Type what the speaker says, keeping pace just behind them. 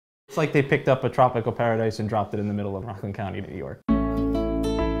It's like they picked up a tropical paradise and dropped it in the middle of Rockland County, New York.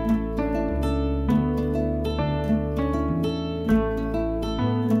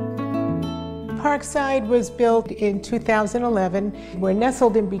 Parkside was built in 2011. We're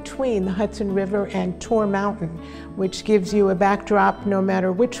nestled in between the Hudson River and Tor Mountain, which gives you a backdrop no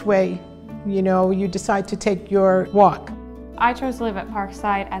matter which way you decide to take your walk. I chose to live at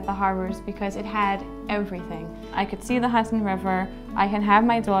Parkside at the Harbors because it had everything. I could see the Hudson River, I can have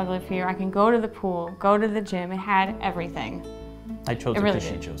my dog live here, I can go to the pool, go to the gym, it had everything. I chose it because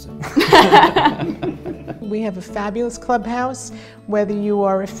she chose it. We have a fabulous clubhouse. Whether you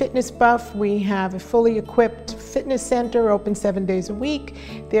are a fitness buff, we have a fully equipped fitness center open 7 days a week.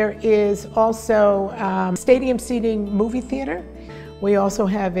 There is also stadium seating movie theater. We also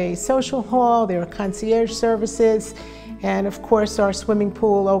have a social hall, there are concierge services, and of course our swimming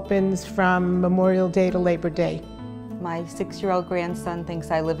pool opens from Memorial Day to Labor Day. My 6-year-old grandson thinks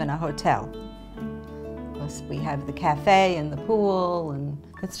I live in a hotel. We have the cafe and the pool, and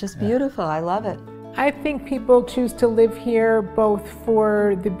it's just beautiful. I love it. I think people choose to live here both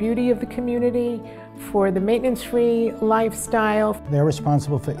for the beauty of the community, for the maintenance-free lifestyle. They're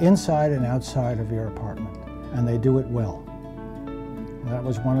responsible for inside and outside of your apartment, and they do it well. That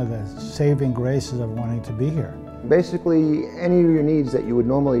was one of the saving graces of wanting to be here. Basically, any of your needs that you would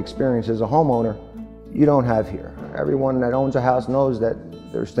normally experience as a homeowner, you don't have here. Everyone that owns a house knows that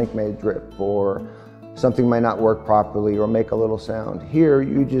their stink may drip, or something might not work properly, or make a little sound. Here,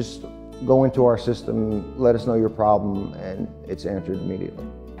 you just go into our system, let us know your problem, and it's answered immediately.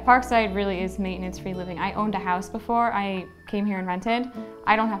 Parkside really is maintenance-free living. I owned a house before I came here and rented.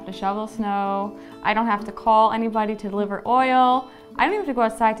 I don't have to shovel snow. I don't have to call anybody to deliver oil. I don't even have to go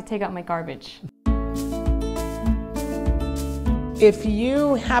outside to take out my garbage. If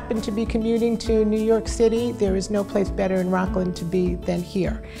you happen to be commuting to New York City, there is no place better in Rockland to be than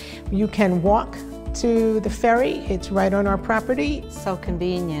here. You can walk to the ferry. It's right on our property. It's so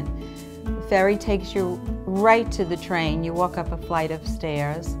convenient. The ferry takes you right to the train. You walk up a flight of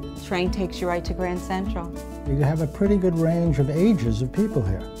stairs. The train takes you right to Grand Central. You have a pretty good range of ages of people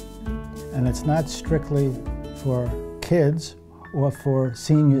here. And it's not strictly for kids or for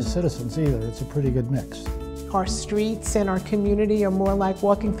senior citizens either. It's a pretty good mix. Our streets and our community are more like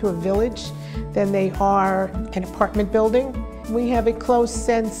walking through a village than they are an apartment building. We have a close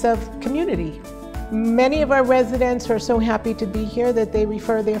sense of community. Many of our residents are so happy to be here that they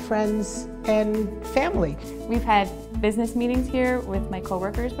refer their friends and family. We've had business meetings here with my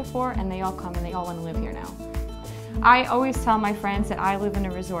coworkers before, and they all come and they all want to live here now. I always tell my friends that I live in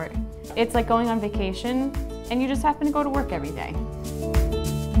a resort. It's like going on vacation and you just happen to go to work every day.